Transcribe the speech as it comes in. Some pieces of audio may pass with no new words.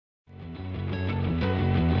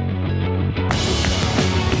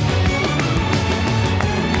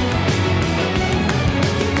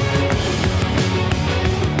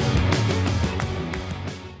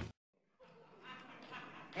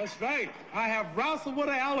I have wrestled with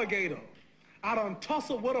an alligator. I done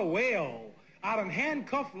tussled with a whale. I done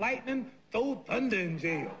handcuffed lightning, throw thunder in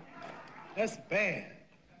jail. That's bad.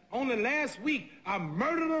 Only last week, I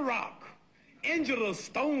murdered a rock, injured a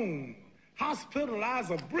stone, hospitalized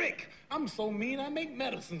a brick. I'm so mean, I make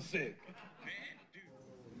medicine sick.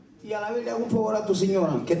 Y a la vez le hago un favor a tu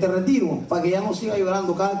señora, que te retiro, para que ya no siga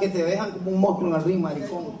llorando cada que te dejan como un monstruo en el ring,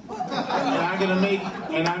 maricón.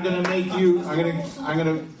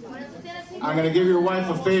 I'm gonna give your wife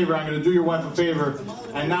a favor. I'm gonna do your wife a favor,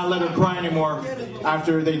 and not let her cry anymore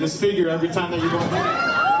after they disfigure every time that you go.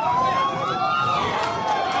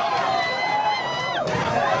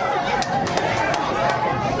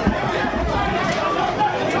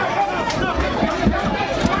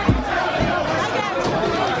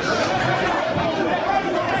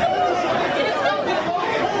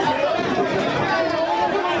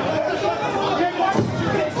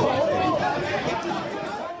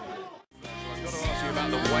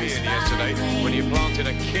 When you planted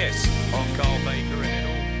a kiss on Carl Baker and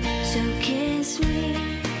it all. So kiss me.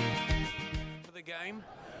 For the game?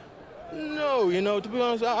 No, you know, to be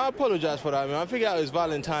honest, I apologize for that, man. I figured out it's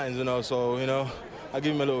Valentine's, you know, so, you know, I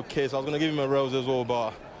give him a little kiss. I was going to give him a rose as well,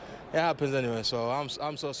 but it happens anyway, so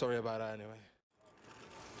I'm so sorry about that anyway.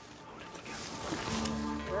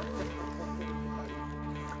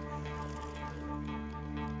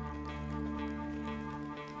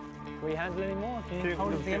 Can we handle any more? Can you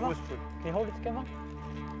hold it together? Can you hold it together?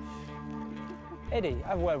 Eddie,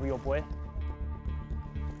 have a word with your boy.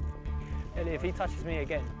 Eddie, if he touches me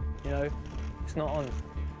again, you know, it's not on.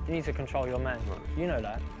 You need to control your man. Right. You know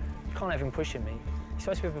that. You can't have him pushing me. You're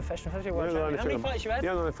supposed to be a professional. Supposed to be a world champion. How many fights you had? You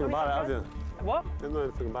don't know anything about it, have you? What? You don't know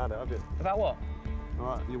anything about it, have you? About what? All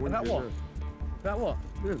right, you wouldn't. About what? About what?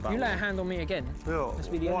 You lay a hand on me again. Yeah. That's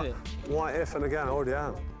be the end of it. Why if and again? Hold your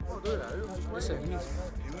hand. Listen, you need to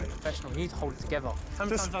be professional. You need to hold it together.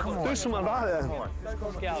 Just come on. Do something about it.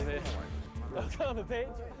 Let's get out of here. Let's go on the pitch.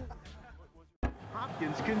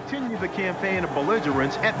 Hopkins continued the campaign of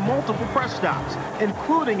belligerence at multiple press stops,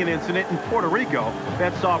 including an incident in Puerto Rico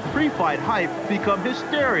that saw pre-fight hype become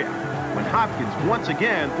hysteria when Hopkins once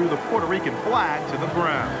again threw the Puerto Rican flag to the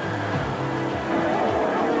ground.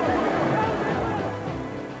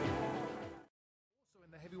 Also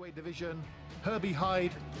in the heavyweight division, Herbie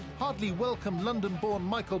Hyde hardly welcomed London-born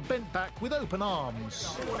Michael Bent back with open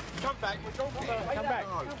arms. Come back. Come back.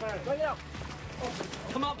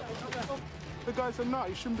 Come up. The guy said no,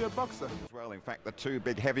 you shouldn't be a boxer. Well, in fact, the two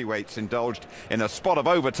big heavyweights indulged in a spot of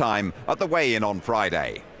overtime at the weigh-in on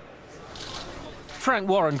Friday. Frank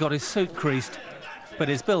Warren got his suit creased, but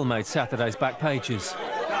his bill made Saturday's back pages.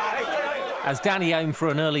 As Danny aimed for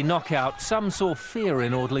an early knockout, some saw fear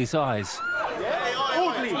in Audley's eyes.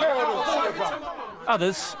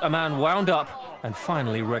 Others, a man wound up and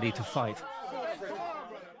finally ready to fight.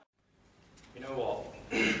 You know what?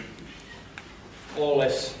 All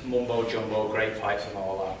this mumbo-jumbo, great fights and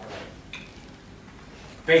all that.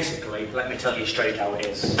 Basically, let me tell you straight how it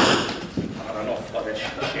is. I've had enough of this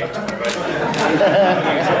shit.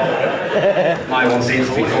 My one seems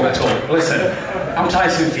to be fucked up. Listen, I'm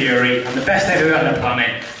Tyson Fury. I'm the best heavyweight on the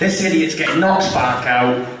planet. This idiot's getting knocked spark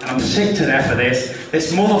out, and I'm sick to death of this.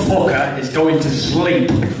 This motherfucker is going to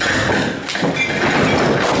sleep.